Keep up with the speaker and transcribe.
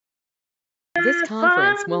This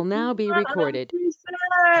conference will now be recorded.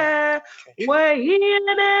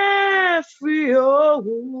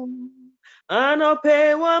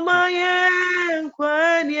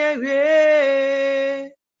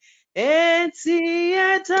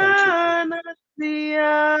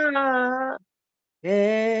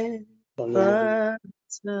 Amen.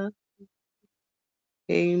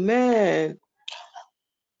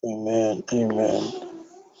 Amen. Amen.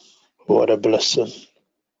 What a blessing.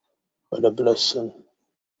 What a blessing.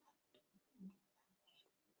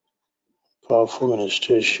 Powerful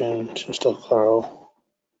ministration, Sister Carol.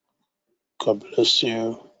 God bless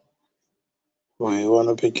you. We want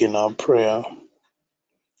to begin our prayer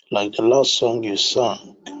like the last song you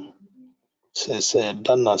sang. Said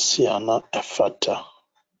Dana Siana Efata.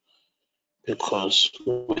 Because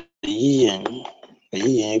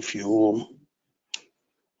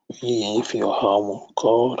if you're harm,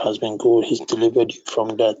 God has been good. He's delivered you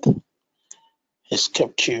from death. He's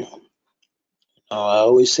kept you. I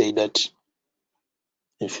always say that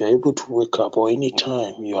if you're able to wake up or any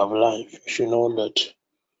time you have life, you should know that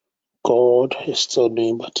God is still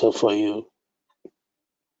doing better for you.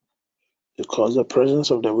 Because the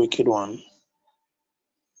presence of the wicked one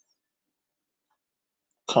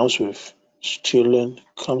comes with stealing,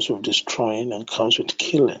 comes with destroying, and comes with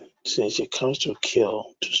killing. Since it comes to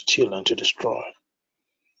kill, to steal, and to destroy.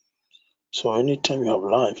 So anytime you have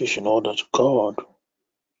life, you should know that God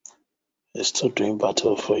is still doing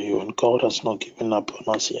battle for you, and God has not given up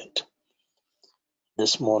on us yet.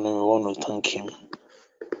 This morning we want to thank Him.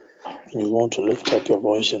 And you want to lift up your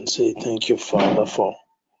voice and say, thank you, Father, for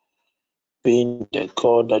being the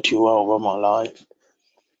God that you are over my life.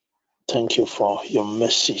 Thank you for your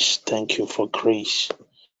mercies. Thank you for grace.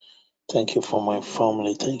 Thank you for my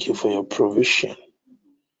family. Thank you for your provision.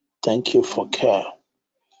 Thank you for care.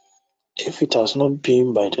 If it has not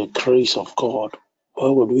been by the grace of God,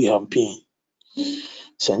 where would we have been?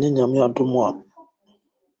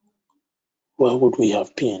 Where would we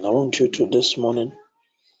have been? I want you to this morning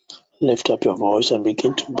lift up your voice and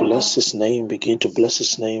begin to bless His name. Begin to bless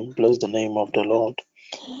His name. Bless the name of the Lord.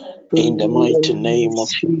 In the mighty name of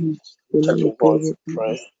Jesus. Lift up your voice and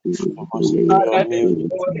pray. You must be on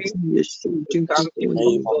mute. The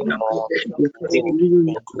name of the Lord. Been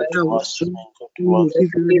good to us. Been good to us.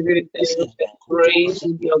 Praise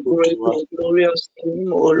your great and glorious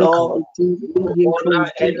name, O Lord.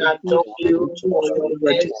 Honor and adore you for your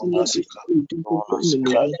mercy.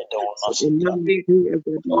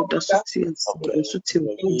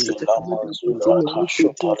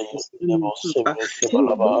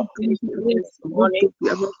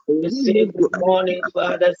 Good morning,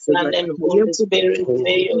 Father, Son, and Holy Spirit.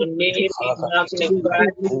 May your name be magnified.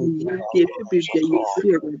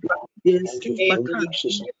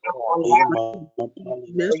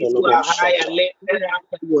 You are high and lifted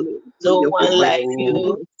up. No one like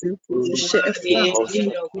you.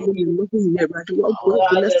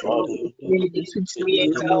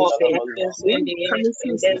 Creator of the heavens and the earth,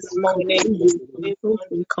 and this morning we want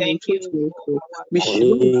to thank you for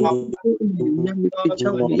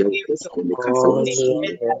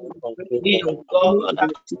our God,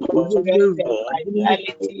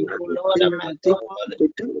 vitality, Lord, my God.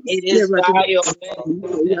 It is by your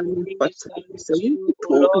mercy that we salute you,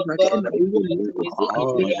 Lord God, we magnify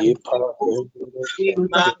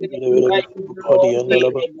you, Lord,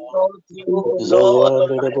 we exalt you, Lord,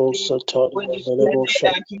 when you said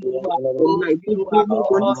that you are good, you are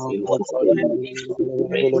awesome, you are worthy to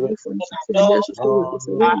praise, all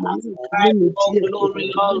glory, all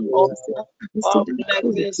honor, all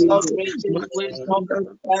blessings, all riches, wisdom,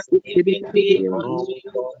 thanksgiving be unto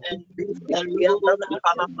you, and alone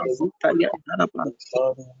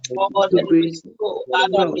all that is so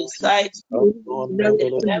other besides God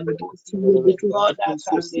that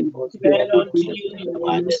can be compared unto you. You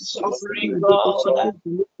are the sovereign God.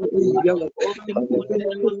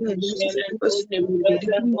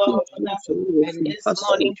 And this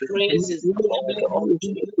morning praise is only unto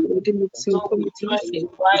you. So we join the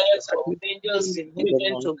choirs of angels in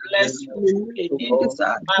heaven to bless you, the name of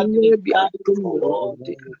magnify you, Lord,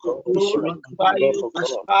 glorify you,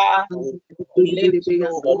 we lift your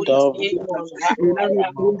holy name on high,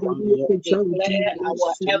 declare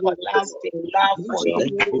our everlasting love for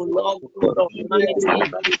you, Lord God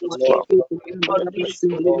Almighty. God be so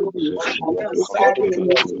good.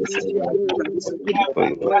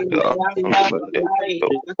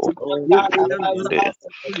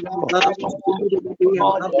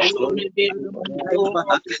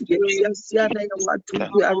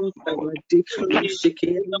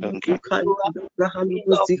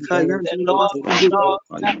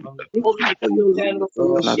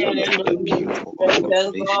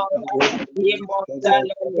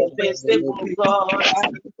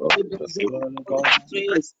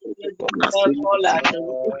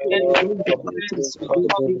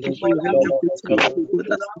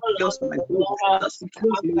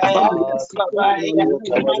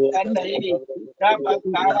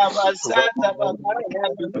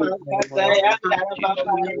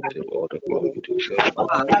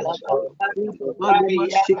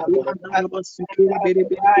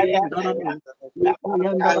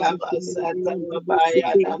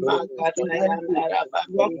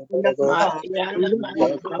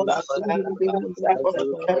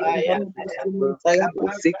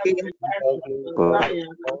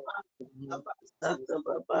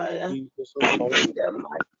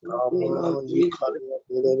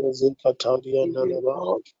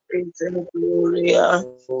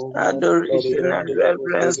 Adoration and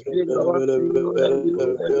reverence belongs to you and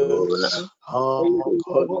you alone.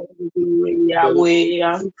 Yahweh,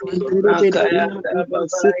 Makayanda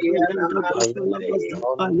Babaya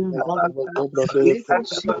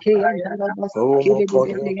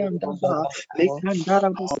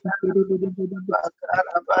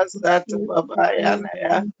Makarabasata Babaya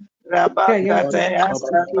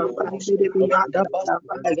Rabakataya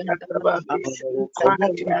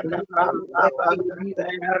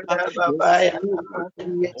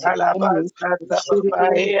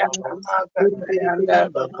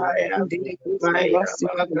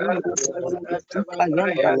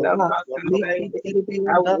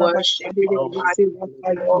I worship you,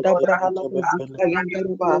 my Lord.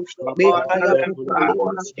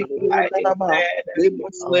 I declare that you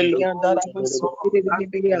alone is Lord,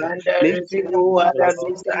 and there is no other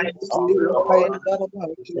besides you, Lord.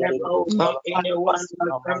 Never will come anyone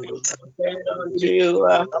to come compared unto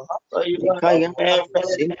you, for you are the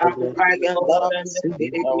perfect and upright God,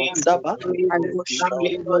 and there is no praise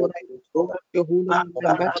coming unto you.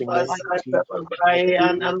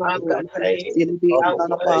 I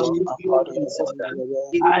worship you, Lord.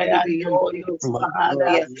 I adore you,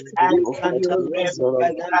 Father. I give you reverence.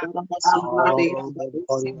 I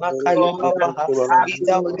magnify you, Lord.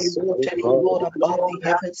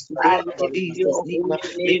 I lift your holy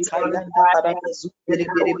name on high. And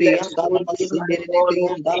I will exalt you, my God,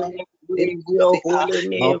 will praise your holy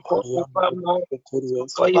name forevermore.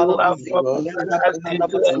 For you have brought us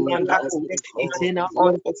into everlasting life. For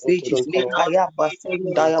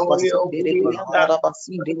your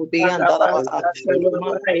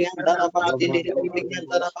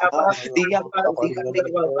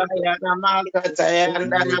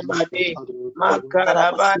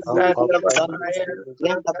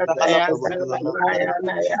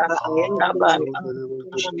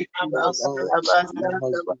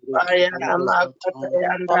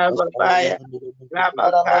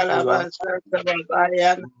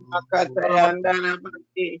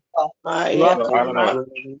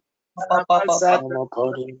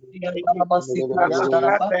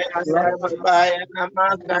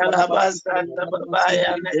wisdom.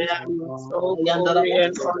 So glory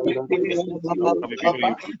and honor be unto you.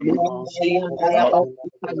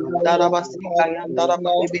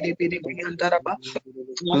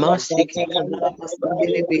 Masiki and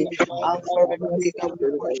Darabasindebe, Alpha and Omega, we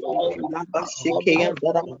worship you, Labashiki and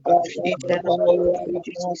Darabaka, eternal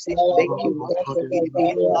ages, we say thank you,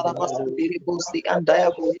 Masiki and Darabasindebosi and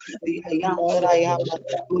Diabo, the I am that I am,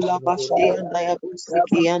 Ulabashi and Diabo,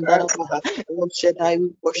 Siki and Darabaha, El Shaddai, we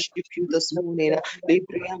worship you this morning,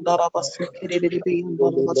 Libri and Darabasuki and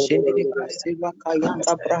Darabashindebosi,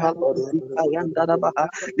 Rakayanda Brahala, and Darabaha,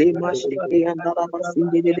 Lemashiki and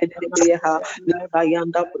Darabasindebe,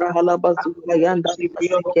 Kayanda Brahala Bazuka Yanda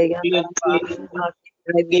Basike Yanda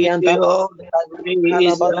Give you all the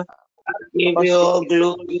praise, give you all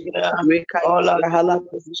glory, all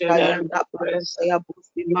adoration and reverence.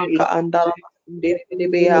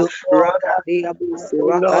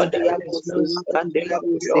 Lord, there is no substitute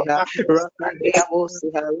for your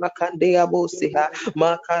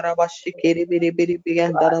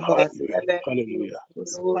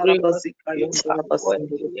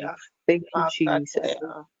Thank you, Jesus.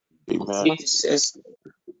 Jesus.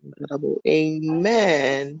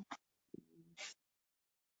 Amen.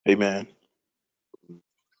 Amen.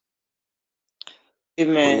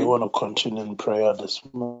 Amen. We want to continue in prayer this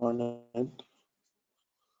morning.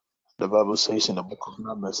 The Bible says in the book of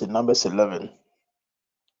Numbers, in Numbers 11,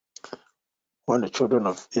 when the children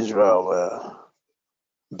of Israel were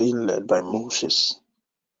being led by Moses,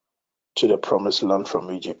 to the promised land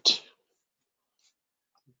from Egypt.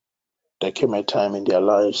 There came a time in their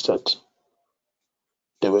lives that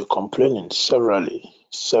they were complaining severally.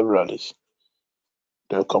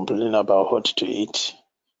 They were complaining about what to eat.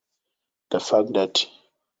 The fact that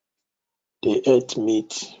they ate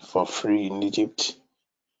meat for free in Egypt.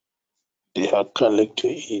 They had garlic to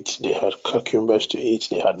eat. They had cucumbers to eat.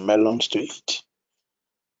 They had melons to eat.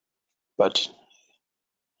 But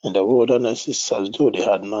in the wilderness, it's as though they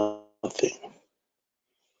had nothing.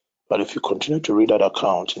 But if you continue to read that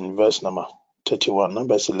account in verse number 31,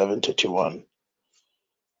 Numbers 11:31,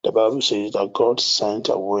 the Bible says that God sent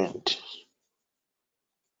a wind.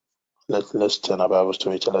 Let's turn our Bibles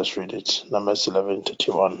to it and let's read it. Numbers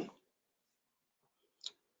 11:31.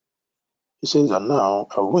 It says that now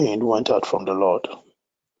a wind went out from the Lord,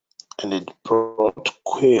 and it brought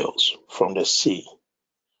quails from the sea,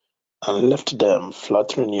 and left them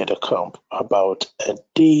fluttering near the camp about a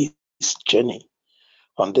day's journey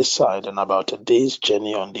on this side and about a day's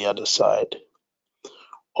journey on the other side,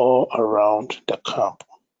 all around the camp,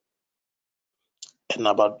 and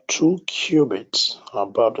about 2 cubits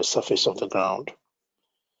above the surface of the ground.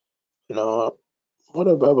 You know, what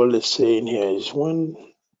the Bible is saying here is when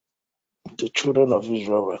the children of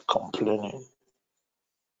Israel were complaining,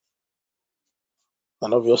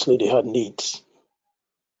 and obviously they had needs,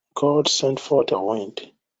 God sent forth a wind,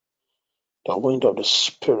 the wind of the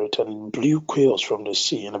Spirit, and blew quails from the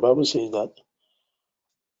sea. And the Bible says that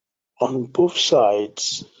on both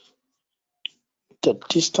sides, the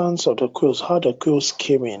distance of the quails, how the quails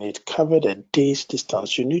came in, it covered a day's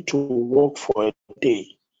distance. You need to walk for a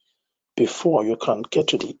day before you can get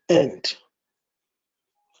to the end.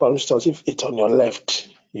 For instance, if it's on your left,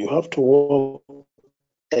 you have to walk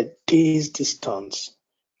a day's distance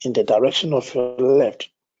in the direction of your left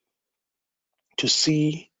to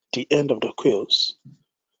see the end of the quails.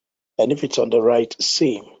 And if it's on the right,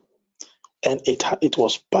 same. And it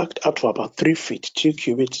was backed up to about 3 feet. 2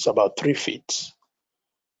 cubits is about 3 feet.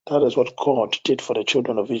 That is what God did for the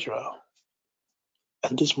children of Israel.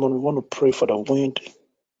 And this morning we want to pray for the wind,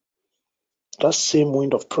 that same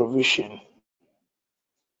wind of provision.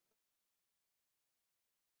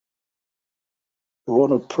 We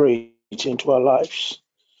want to pray it into our lives.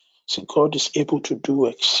 So God is able to do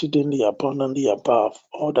exceedingly abundantly above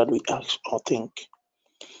all that we ask or think.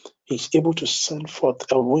 He's able to send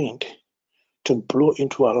forth a wind to blow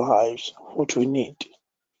into our lives what we need.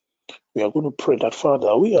 We are going to pray that,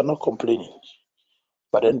 Father, we are not complaining.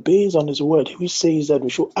 But then based on his word, he says that we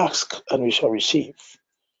should ask and we shall receive.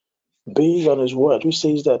 Based on his word, he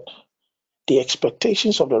says that the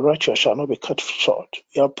expectations of the righteous shall not be cut short.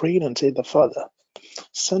 We are praying and saying, the Father,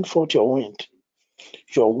 send forth your wind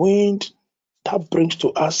that brings to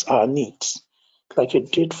us our needs, like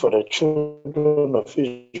it did for the children of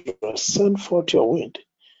Israel. Send forth your wind.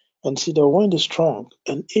 And see, the wind is strong,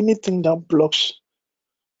 and anything that blocks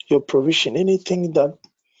your provision, anything that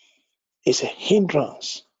is a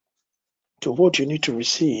hindrance to what you need to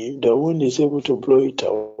receive, the wind is able to blow it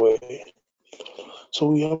away. So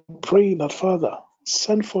we are praying that, Father,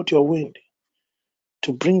 send forth your wind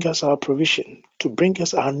to bring us our provision, to bring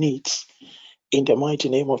us our needs in the mighty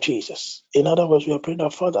name of Jesus. In other words, we are praying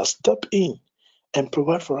that, Father, step in and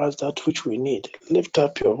provide for us that which we need. Lift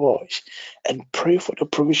up your voice and pray for the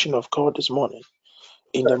provision of God this morning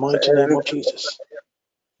in the mighty name of Jesus.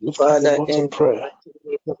 Lift up your Father, voice in and prayer. the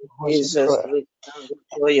name of Voice in Jesus, prayer. we stand In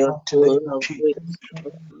before the your mighty name throne of of Jesus. grace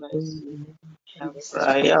and mercy and In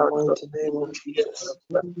cry the out for mighty name of immediate Jesus.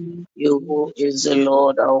 help. You who is the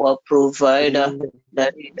Lord, our provider, In the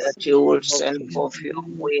that you will name of send Jesus. forth your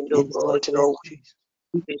wind, O In the God, mighty name your of Jesus.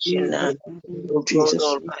 vision, In the name O of God Jesus.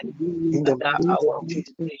 Almighty, In the that are mighty name our of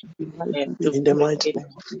Jesus. provision, and to In the bring mighty it name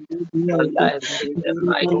of Jesus. to our life in the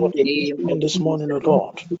mighty Lord, in this name of prayer this morning, O Jesus.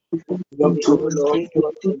 Lord, you have You, O Lord proven God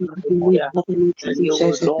Almighty, that you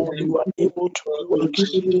will Lord, send you are forth, able to God do Almighty,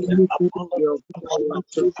 exceedingly your abundantly above power all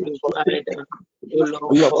to that we ask or provide, think. O Lord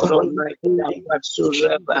We are God praying Almighty, in the that name of Jesus,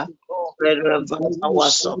 whatsoever, Lord. wherever our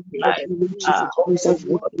Send forth supply your wind, are, O O God.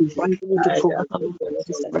 God, Be able to provide provide us,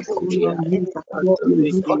 O God, send and forth we your are wind, O able God, to to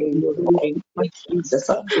receive fight, your Lord. vindication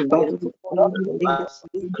Send to forth, get O to God, our supply.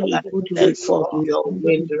 increase, Send O forth God. your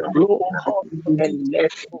wind right Blow, O now God, your and wind,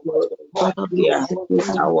 let O God God. appear Blow, O in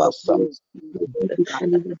God, our your sun. place.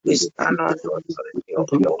 We stand on the authority of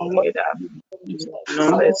Blow your our word. Lord,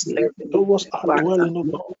 Numbers 11, towards our Father. dwelling, O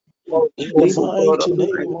God. Oh, In the oh God mighty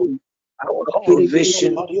name of Almighty, our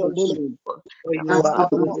provision. For you are Jesus, in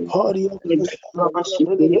your word,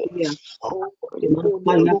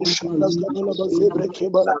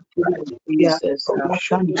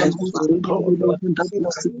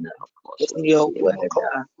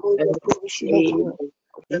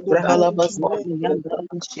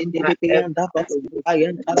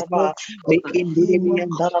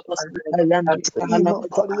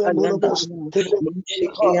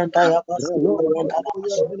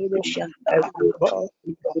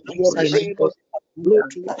 and Abraham blow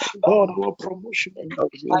to us, God, our promotion,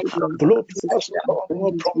 blow to us, God,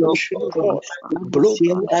 our promotion, God, blow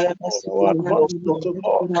to us, God, our advancement,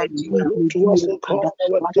 God, blow to us, God,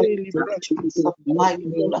 our daily bread, in the mighty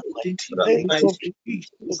name of Jesus,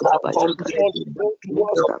 God, blow to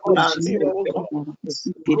us your favor, God,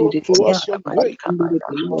 blow to us your grace,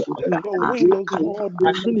 let your will, God, be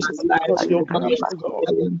minister to us, your peace, God,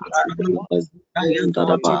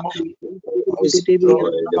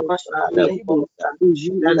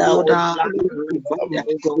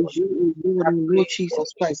 Lord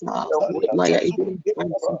Jesus Christ,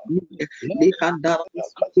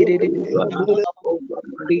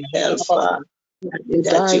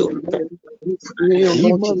 that you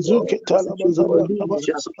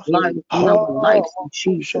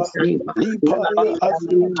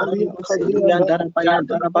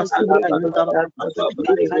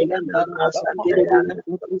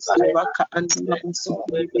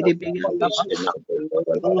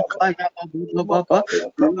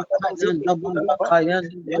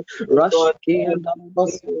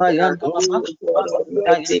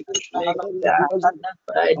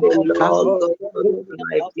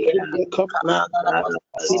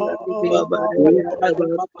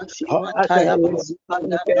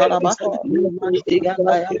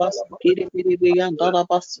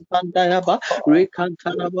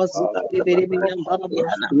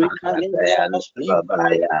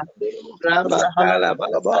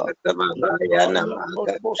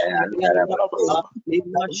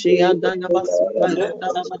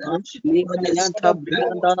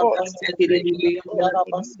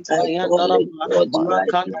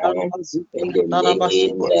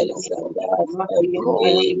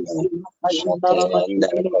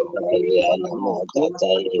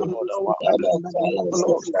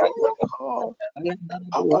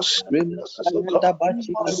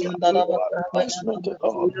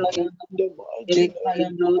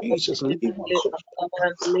Jesus' name.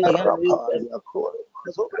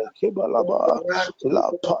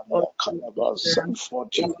 Send forth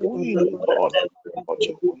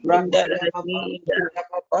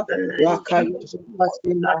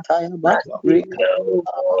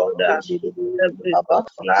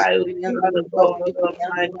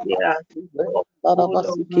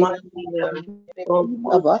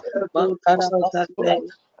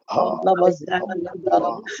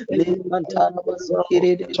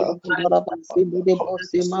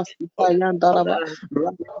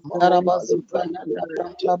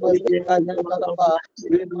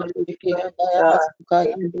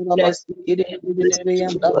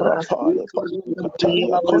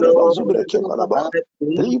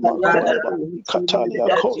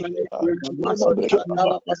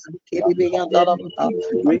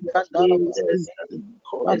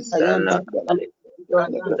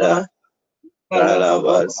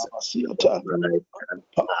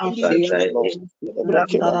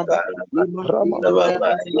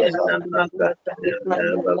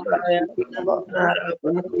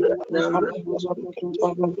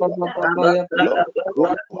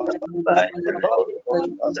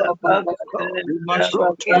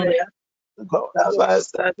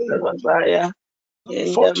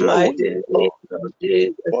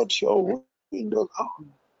your wind, God.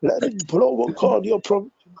 Let it blow, oh God, your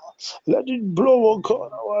provision. Let it blow, oh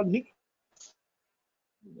God, our need.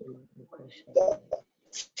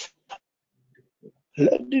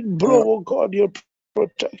 Let it blow, oh God, your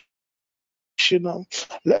protection.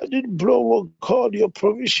 Let it blow, oh God, your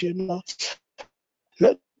provision.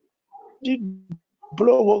 Let it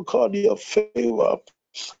blow, oh God, your favor.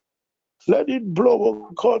 Let it blow,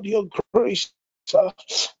 oh God, your grace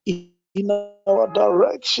in our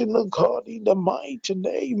direction, oh God, in the mighty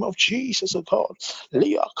name of Jesus, oh God.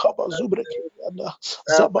 Lia Kaba Zubrekiana,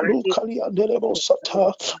 Zabalu Kalia Derebo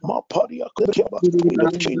Sata, Maparia Kukiaba, the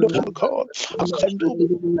kingdom of God. And do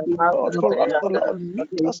God for us, oh Lord, meet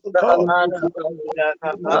us, oh God.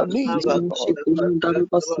 Our needs, oh God.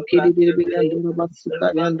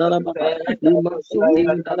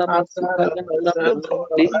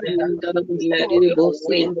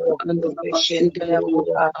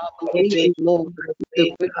 Thank you, Lord. The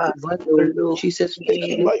great provider, Lord Jesus. Thank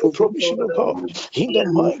you by your provision, of God. In the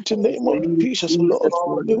mighty name of Jesus, Lord.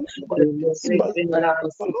 He needed some blood, Lord.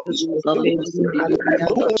 Name of Jesus, I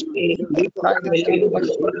will obey that spirit in the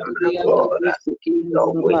mighty name of Jesus.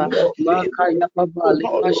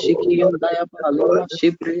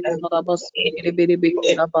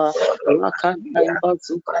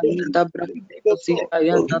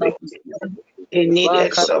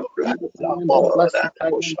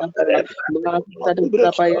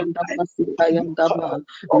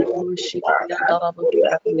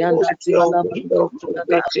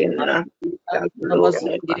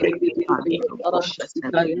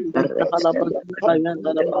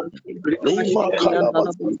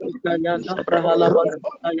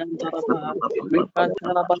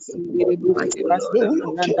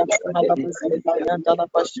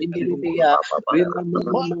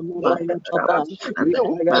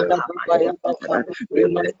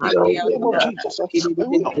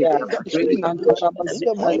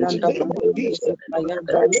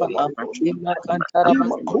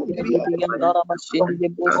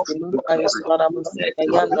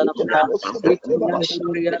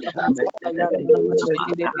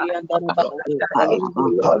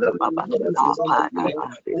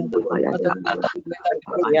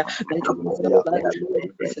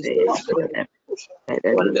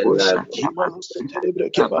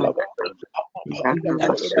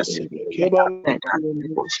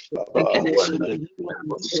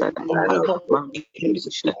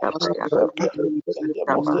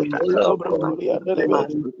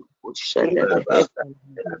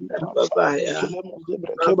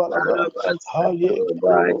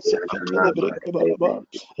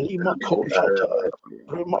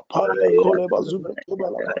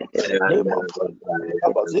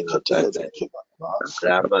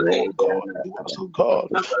 God,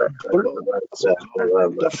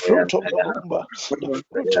 the fruit of the womb, the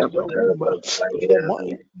fruit of the womb, in the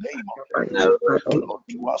mighty name of Lord,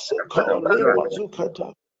 you are so God,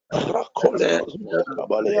 Lemazukata, Rakole,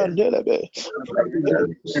 Kabale, and Delebe, all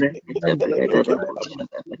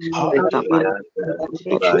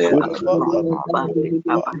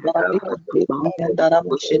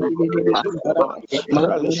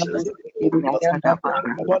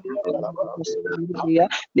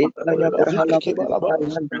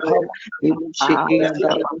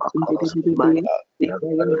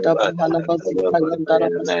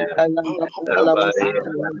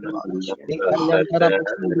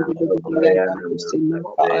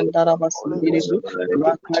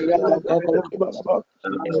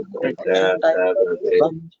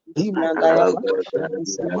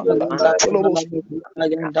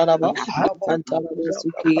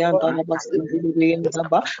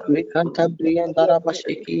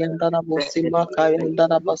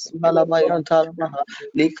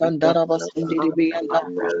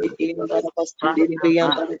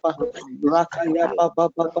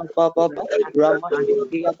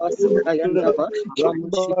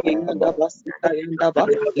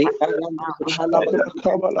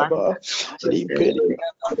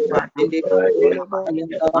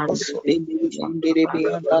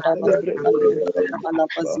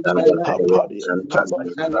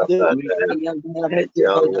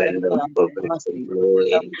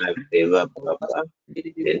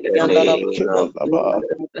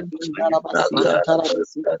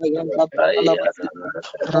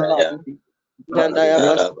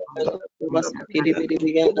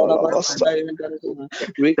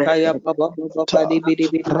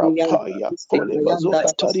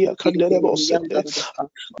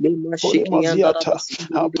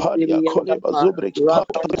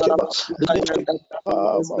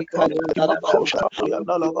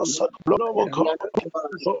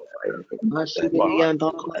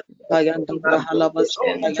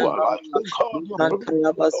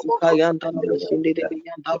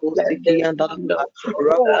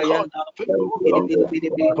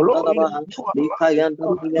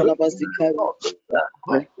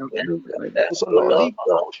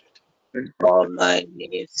my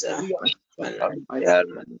needs,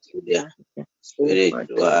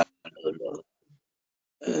 spiritual,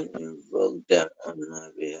 and invoke them on my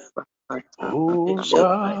behalf. Oh,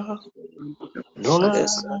 God, no like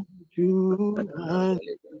you,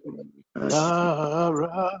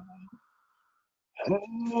 Nara.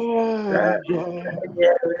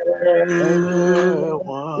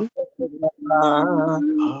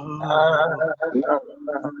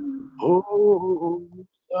 Oh,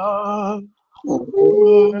 God,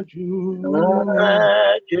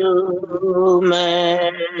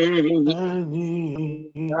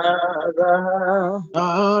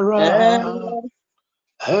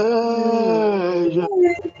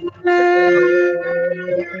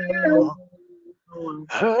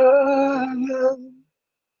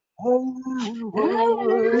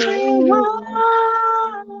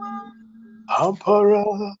 Ampara,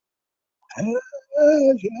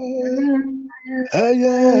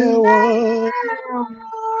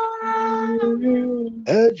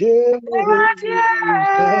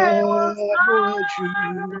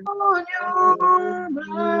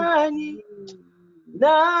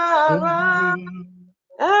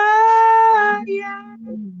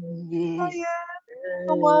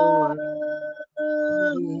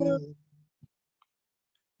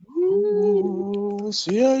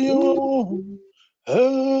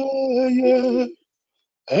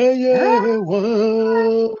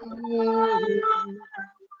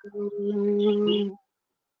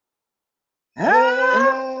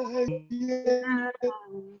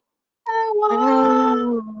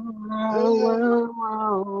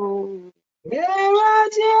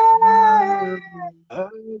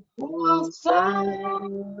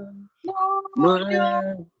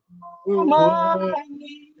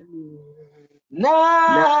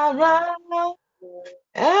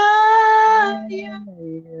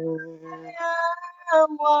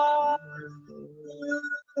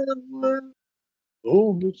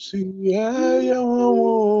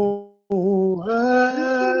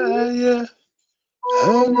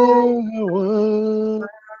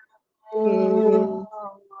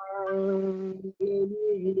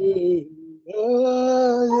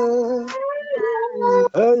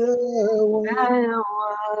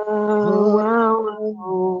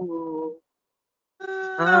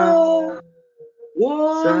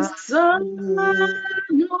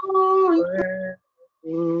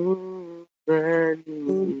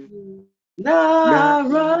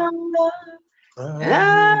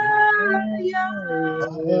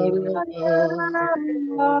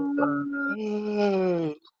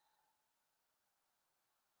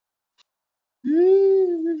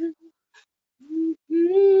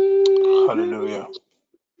 Hallelujah.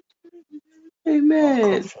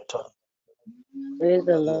 Amen. Praise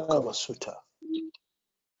the Malia Lord. Kabasuta.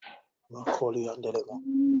 Makoli Andereba.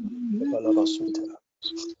 Kabalabasuta.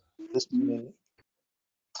 This morning,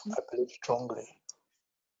 I believe strongly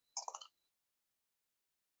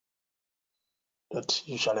that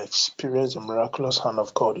you shall experience the miraculous hand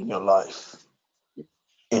of God in your life.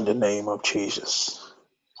 In the name of Jesus.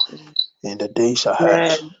 In the days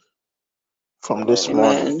ahead, Amen. from this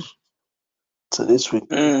morning Amen. to this week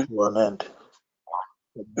to an end,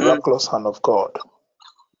 the miraculous hand of God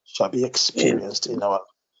shall be experienced in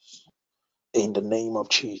the name of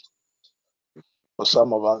Jesus. For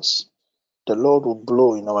some of us, the Lord will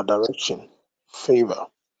blow in our direction favor.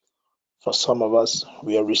 For some of us,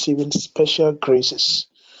 we are receiving special graces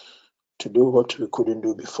to do what we couldn't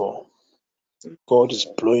do before. God is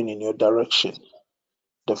blowing in your direction.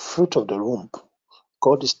 The fruit of the womb.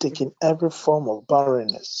 God is taking every form of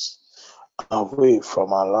barrenness away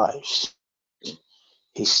from our lives.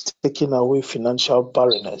 He's taking away financial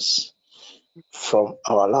barrenness from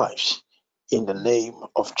our lives in the name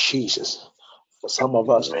of Jesus. For some of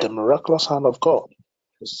us, the miraculous hand of God,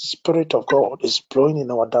 the Spirit of God is blowing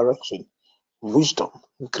in our direction. Wisdom,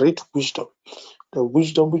 great wisdom, the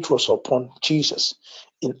wisdom which was upon Jesus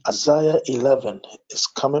in Isaiah 11 is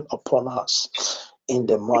coming upon us in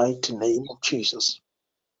the mighty name of Jesus.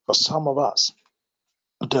 For some of us,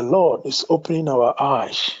 the Lord is opening our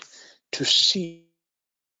eyes to see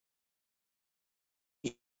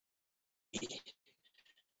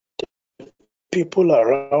people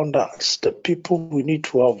around us, the people we need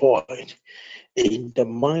to avoid, in the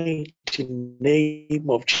mighty name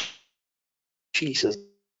of Jesus.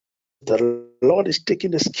 The Lord is taking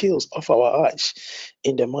the scales off our eyes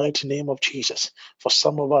in the mighty name of Jesus. For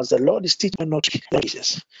some of us, the Lord is teaching not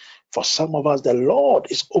Jesus. For some of us, the Lord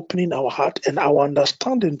is opening our heart and our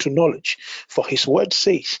understanding to knowledge. For his word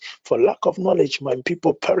says, for lack of knowledge, my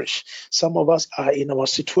people perish. Some of us are in our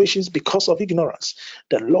situations because of ignorance.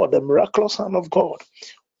 The Lord, the miraculous hand of God,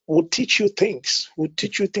 will teach you things,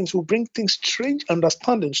 will bring things, strange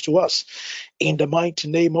understandings to us in the mighty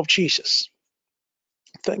name of Jesus.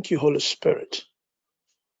 Thank you, Holy Spirit.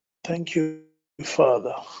 Thank you,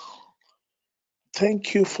 Father.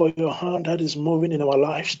 Thank you for your hand that is moving in our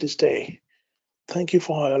lives this day. Thank you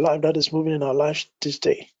for our life that is moving in our lives this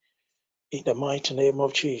day. In the mighty name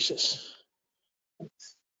of Jesus.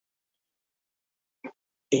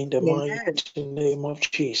 In the mighty name of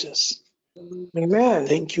Jesus. Amen.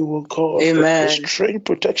 Thank you, O God, for the Amen. strange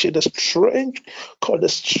protection, the strange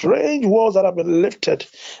walls that have been lifted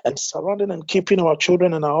and surrounding and keeping our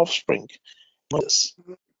children and our offspring.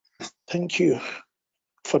 Thank you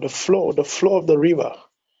for the flow of the river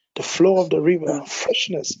the flow of the river,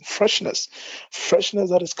 freshness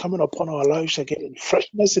that is coming upon our lives again,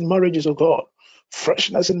 freshness in marriages, oh God,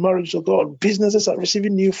 freshness in marriage, oh God, businesses are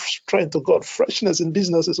receiving new strength, oh God, freshness in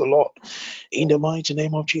businesses, oh Lord, in the mighty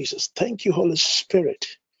name of Jesus. Thank you, Holy Spirit.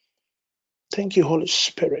 Thank you, Holy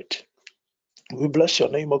Spirit. We bless your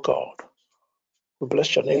name, oh God. We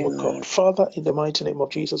bless your name, oh God. Father, in the mighty name of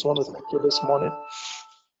Jesus, I want to thank you this morning.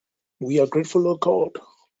 We are grateful, oh God,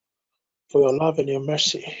 for your love and your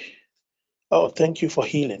mercy. Oh, thank you for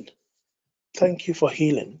healing. Thank you for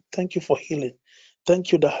healing. Thank you for healing.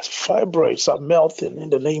 Thank you that fibroids are melting in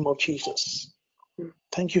the name of Jesus.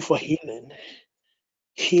 Thank you for healing.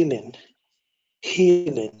 Healing.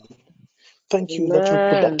 Healing. Thank you that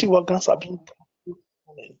reproductive organs are being touched this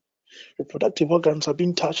morning. Reproductive organs are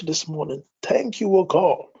being touched this morning. Thank you, oh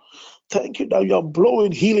God. Thank you that you are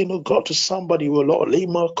blowing healing, oh God, to somebody, oh Lord.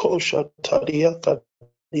 Lima kosha tariaka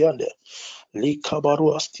diande.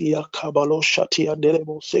 Likabaru astia kabalo shatia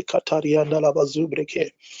delebo sekatarianda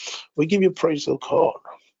labazubreke. We give you praise, oh God.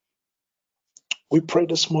 We pray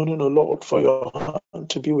this morning, O Lord, for your hand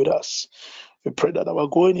to be with us. We pray that our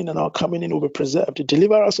going in and our coming in will be preserved.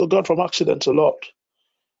 Deliver us, O God, from accidents, O Lord.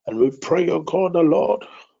 And we pray, O God, the Lord,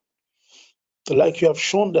 that like you have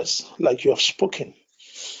shown us, like you have spoken,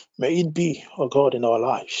 may it be, O God, in our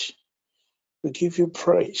lives. We give you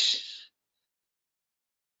praise.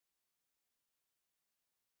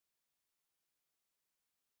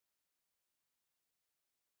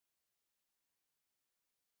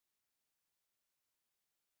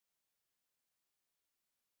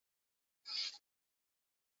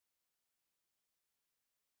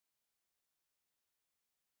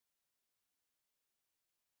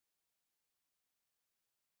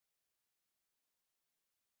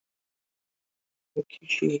 Thank you,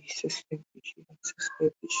 Jesus. Thank you, Jesus.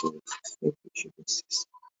 Thank you, Jesus. Thank you, Jesus.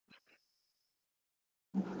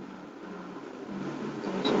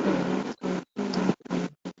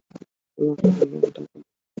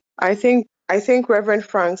 I think Reverend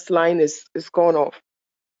Frank's line is gone off.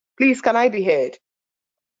 Please, can I be heard?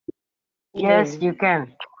 Yes, you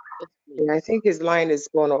can. Yeah, I think his line is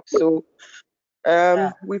gone off. So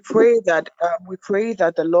we pray that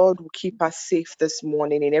the Lord will keep us safe this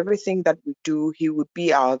morning in everything that we do. He would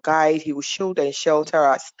be our guide. He will shield and shelter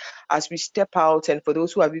us as we step out. And for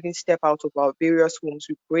those who have even stepped out of our various homes,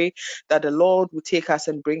 we pray that the Lord will take us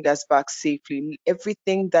and bring us back safely.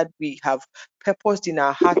 Everything that we have purposed in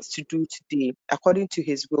our hearts to do today, according to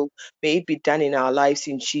His will, may it be done in our lives.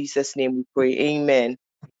 In Jesus' name we pray. Amen.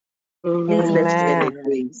 Let's share the Amen.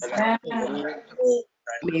 grace.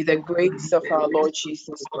 May the grace of our Lord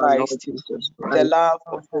Jesus Our Lord Christ, Jesus the Christ, love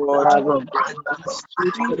of God, love of and the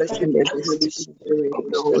sweet fellowship and the of the sweet Holy fellowship Spirit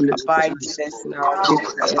of the Holy abide Spirit with us now be and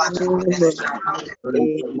with us forever. now and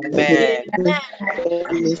forever. Amen.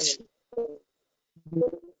 Amen.